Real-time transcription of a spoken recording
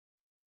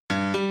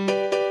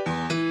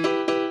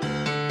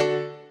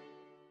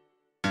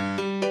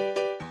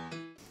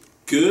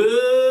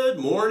Good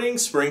morning,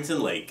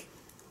 Springton Lake.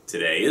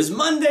 Today is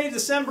Monday,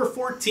 December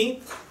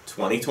 14th,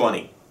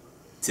 2020.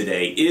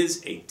 Today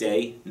is a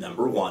day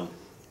number 1.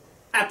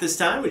 At this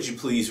time, would you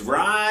please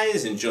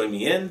rise and join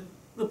me in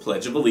the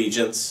Pledge of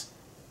Allegiance.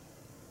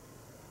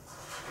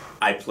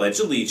 I pledge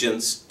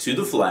allegiance to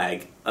the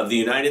flag of the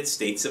United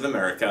States of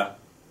America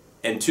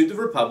and to the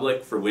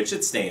republic for which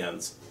it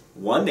stands,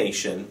 one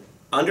nation,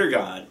 under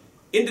God,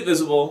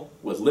 indivisible,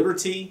 with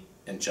liberty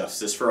and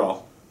justice for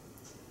all.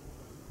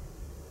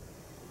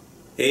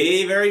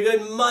 Hey, very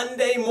good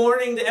Monday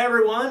morning to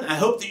everyone. I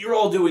hope that you're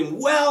all doing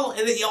well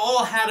and that you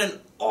all had an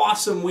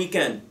awesome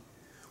weekend.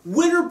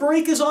 Winter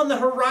break is on the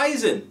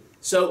horizon,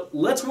 so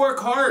let's work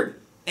hard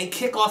and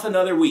kick off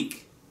another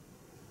week.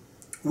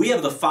 We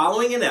have the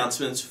following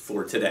announcements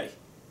for today.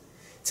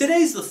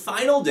 Today's the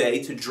final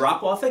day to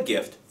drop off a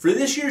gift for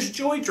this year's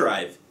Joy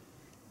Drive.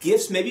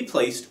 Gifts may be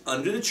placed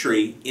under the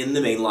tree in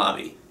the main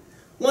lobby.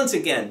 Once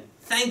again,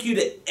 thank you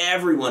to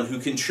everyone who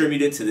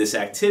contributed to this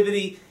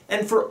activity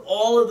and for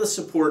all of the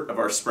support of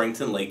our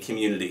Springton Lake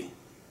community.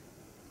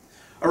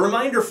 A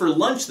reminder for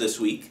lunch this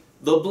week,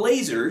 the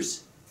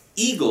Blazers,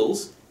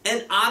 Eagles,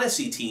 and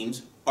Odyssey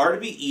teams are to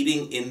be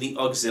eating in the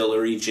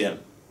auxiliary gym.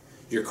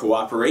 Your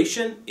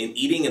cooperation in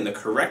eating in the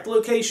correct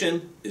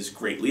location is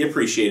greatly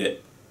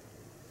appreciated.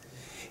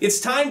 It's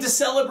time to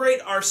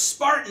celebrate our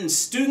Spartan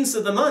Students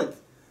of the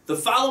Month. The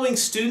following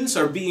students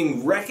are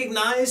being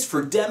recognized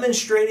for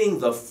demonstrating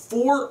the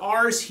 4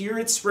 R's here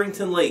at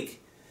Springton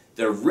Lake.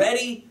 They're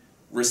ready,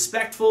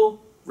 respectful,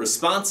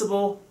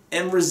 responsible,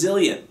 and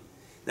resilient.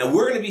 Now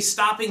we're going to be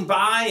stopping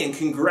by and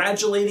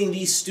congratulating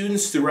these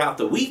students throughout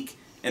the week,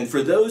 and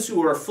for those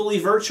who are fully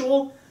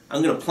virtual,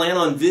 I'm going to plan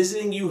on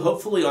visiting you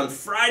hopefully on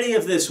Friday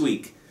of this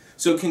week.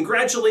 So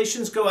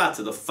congratulations go out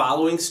to the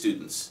following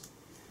students: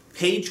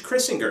 Paige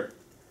Chrissinger,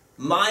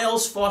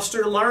 Miles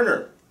Foster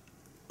Larner,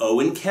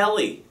 Owen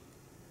Kelly,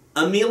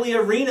 Amelia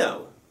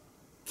Reno,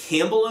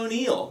 Campbell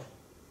O'Neill,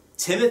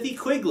 Timothy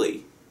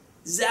Quigley,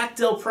 Zach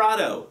Del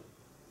Prado,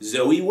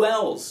 Zoe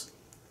Wells,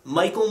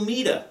 Michael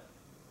Mita,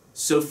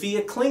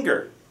 Sophia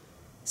Klinger,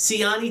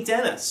 Siani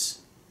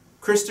Dennis,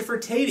 Christopher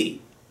Tatey,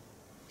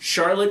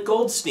 Charlotte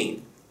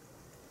Goldstein,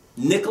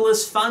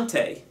 Nicholas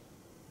Fonte,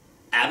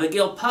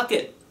 Abigail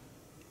Puckett,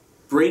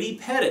 Brady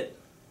Pettit,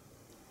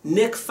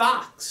 Nick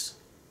Fox,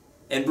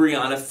 and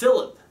Brianna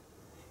Phillip.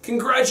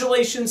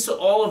 Congratulations to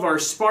all of our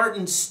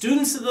Spartan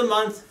Students of the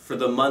Month for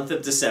the month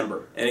of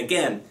December. And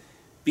again,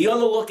 be on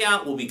the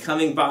lookout. We'll be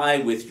coming by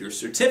with your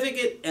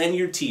certificate and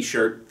your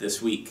t-shirt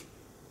this week.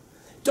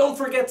 Don't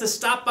forget to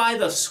stop by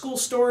the school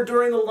store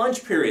during the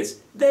lunch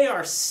periods. They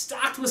are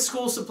stocked with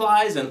school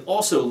supplies and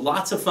also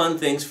lots of fun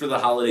things for the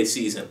holiday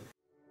season.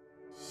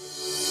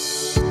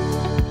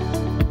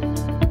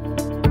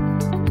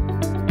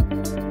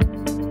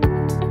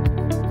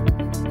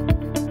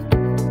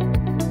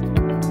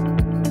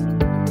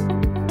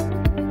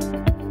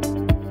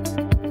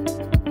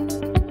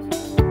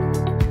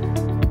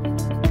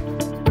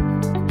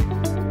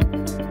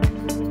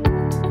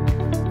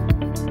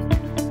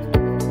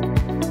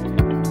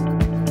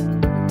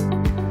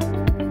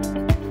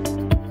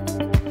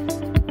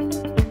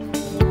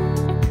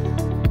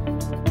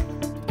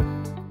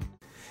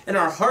 And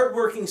our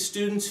hardworking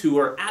students who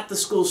are at the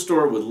school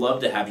store would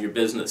love to have your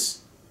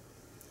business.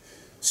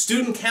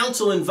 Student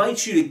Council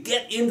invites you to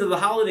get into the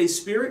holiday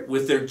spirit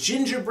with their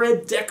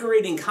gingerbread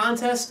decorating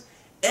contest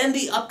and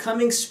the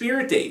upcoming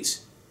Spirit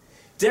Days.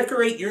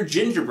 Decorate your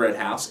gingerbread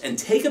house and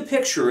take a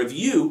picture of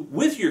you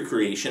with your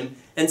creation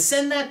and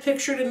send that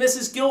picture to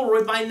Mrs.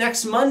 Gilroy by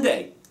next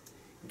Monday.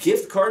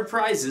 Gift card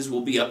prizes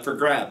will be up for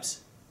grabs.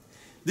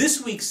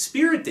 This week's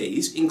Spirit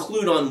Days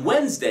include on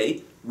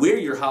Wednesday, wear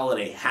your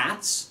holiday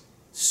hats,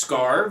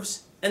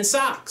 scarves, and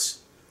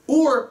socks.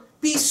 Or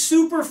be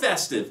super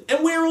festive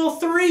and wear all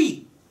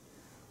 3.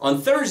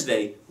 On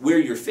Thursday, wear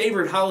your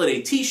favorite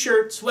holiday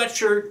t-shirt,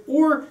 sweatshirt,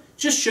 or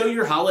just show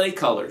your holiday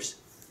colors.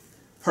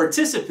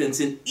 Participants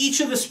in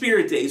each of the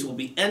Spirit Days will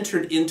be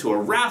entered into a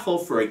raffle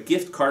for a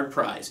gift card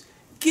prize.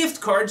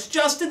 Gift cards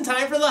just in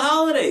time for the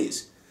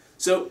holidays.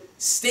 So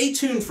stay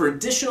tuned for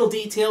additional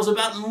details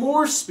about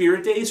more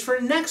Spirit Days for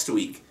next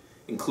week,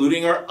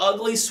 including our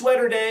Ugly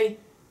Sweater Day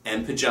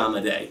and Pajama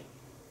Day.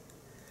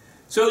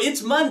 So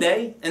it's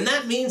Monday, and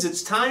that means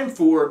it's time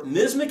for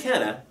Ms.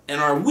 McKenna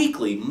and our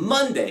weekly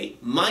Monday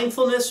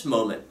Mindfulness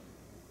Moment.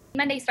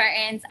 Monday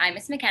Spartans, I'm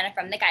Ms. McKenna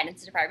from the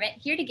Guidance Department,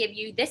 here to give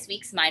you this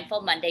week's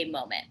Mindful Monday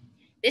Moment.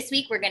 This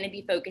week we're going to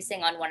be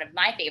focusing on one of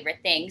my favorite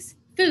things,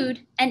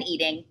 food and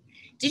eating.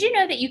 Did you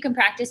know that you can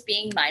practice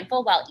being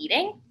mindful while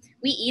eating?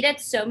 We eat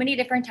at so many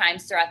different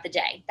times throughout the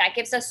day. That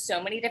gives us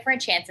so many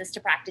different chances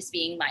to practice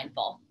being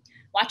mindful.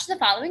 Watch the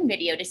following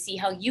video to see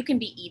how you can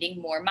be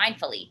eating more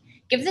mindfully.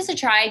 Give this a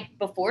try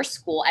before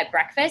school at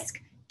breakfast,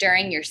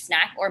 during your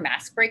snack or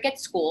mask break at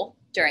school,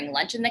 during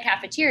lunch in the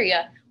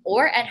cafeteria,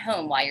 or at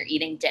home while you're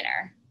eating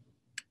dinner.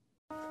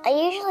 I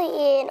usually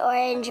eat an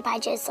orange by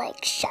just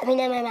shoving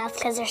it in my mouth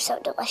because they're so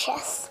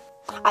delicious.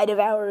 I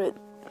devour it.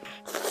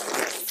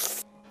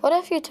 What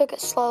if you took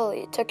it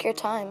slowly, took your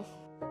time?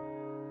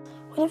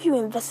 What if you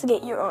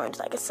investigate your orange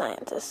like a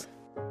scientist?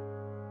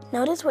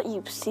 Notice what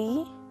you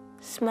see,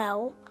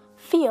 smell,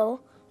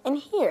 feel, and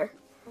hear.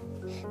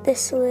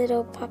 This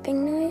little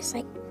popping noise,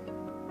 like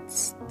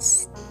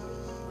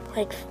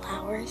Like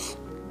flowers.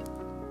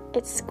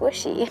 it's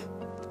squishy.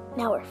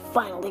 Now we're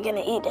finally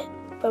gonna eat it,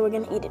 but we're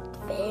gonna eat it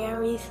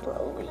very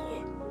slowly.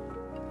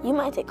 You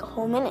might take a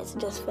whole minute to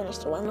just finish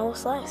one little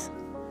slice.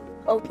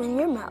 Open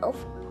your mouth,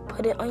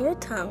 put it on your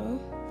tongue,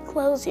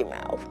 close your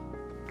mouth.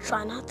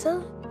 Try not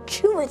to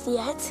chew it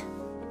yet.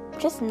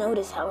 Just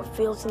notice how it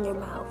feels in your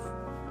mouth.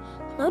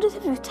 Notice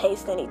if you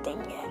taste anything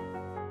yet.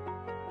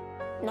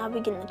 Now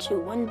begin to chew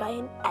one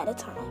bite at a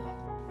time,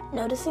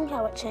 noticing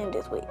how it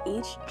changes with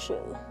each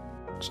chew.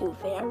 Chew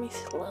very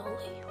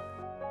slowly.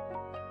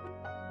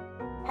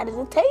 How does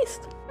it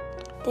taste?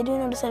 Did you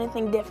notice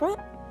anything different?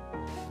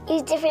 It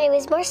was different. It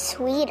was more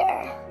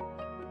sweeter.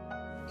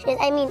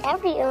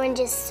 Every orange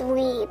is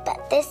sweet,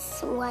 but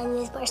this one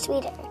is more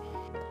sweeter.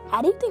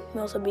 How do you think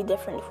meals would be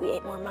different if we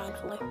ate more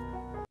mindfully?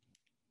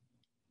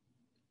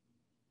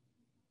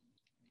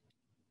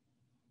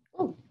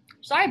 Oh,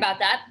 sorry about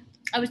that.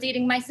 I was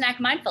eating my snack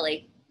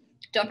mindfully.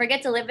 Don't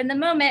forget to live in the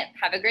moment.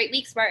 Have a great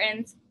week,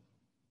 Spartans.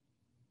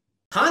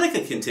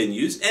 Hanukkah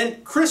continues,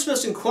 and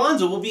Christmas and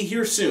Kwanzaa will be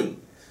here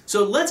soon.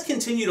 So let's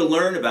continue to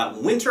learn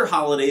about winter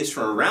holidays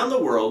from around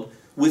the world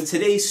with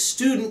today's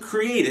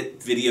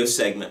student-created video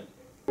segment.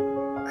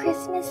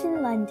 Christmas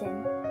in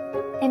London.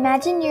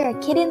 Imagine you're a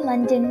kid in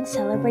London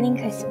celebrating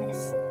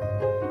Christmas.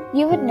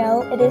 You would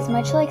know it is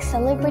much like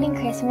celebrating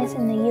Christmas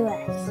in the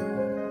US.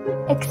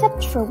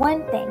 Except for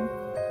one thing.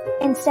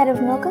 Instead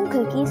of milk and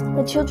cookies,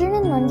 the children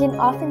in London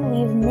often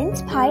leave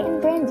mince pie and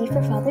brandy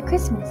for Father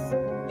Christmas.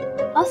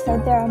 Also,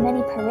 there are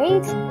many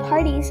parades,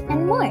 parties,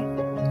 and more.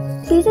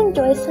 Please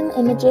enjoy some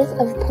images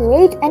of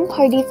parades and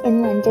parties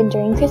in London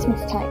during Christmas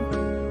time.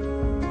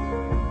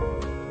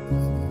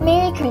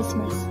 Merry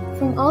Christmas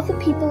from all the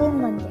people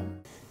in London.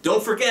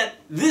 Don't forget,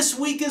 this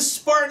week is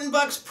Spartan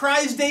Bucks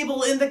Prize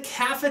Table in the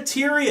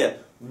cafeteria,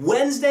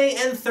 Wednesday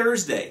and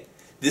Thursday.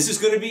 This is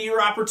going to be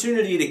your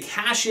opportunity to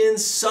cash in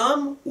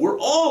some or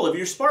all of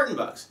your Spartan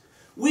Bucks.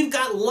 We've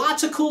got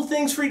lots of cool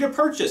things for you to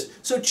purchase,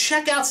 so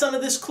check out some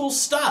of this cool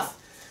stuff.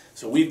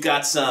 So we've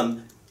got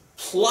some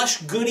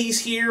plush goodies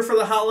here for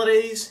the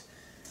holidays.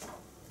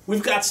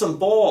 We've got some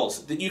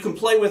balls that you can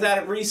play with out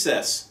at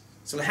recess.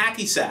 Some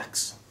hacky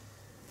sacks.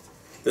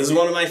 This is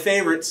one of my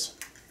favorites.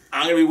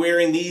 I'm going to be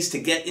wearing these to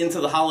get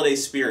into the holiday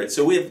spirit.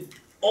 So we have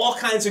all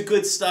kinds of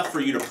good stuff for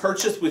you to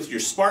purchase with your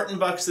Spartan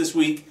Bucks this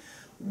week.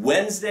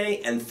 Wednesday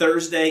and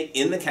Thursday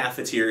in the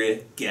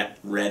cafeteria. Get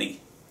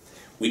ready.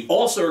 We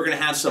also are going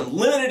to have some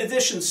limited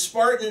edition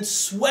Spartan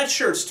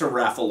sweatshirts to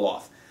raffle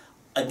off.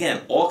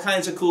 Again, all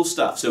kinds of cool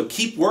stuff. So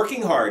keep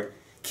working hard.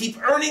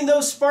 Keep earning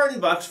those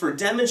Spartan Bucks for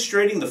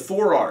demonstrating the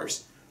 4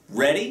 R's.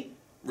 Ready,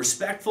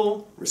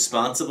 respectful,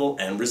 responsible,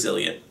 and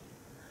resilient.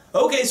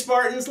 Okay,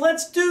 Spartans,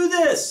 let's do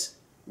this.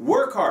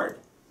 Work hard,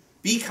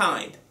 be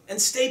kind, and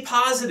stay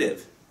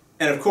positive.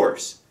 And of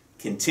course,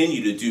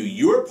 continue to do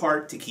your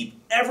part to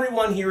keep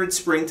everyone here at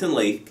Springton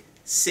Lake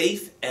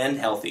safe and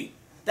healthy.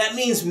 That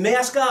means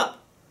mask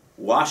up,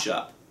 wash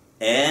up,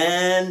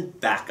 and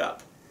back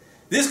up.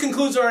 This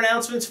concludes our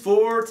announcements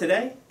for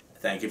today.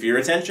 Thank you for your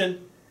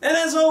attention. And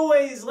as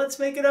always, let's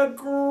make it a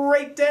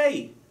great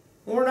day.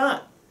 Or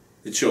not.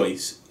 The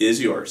choice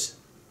is yours.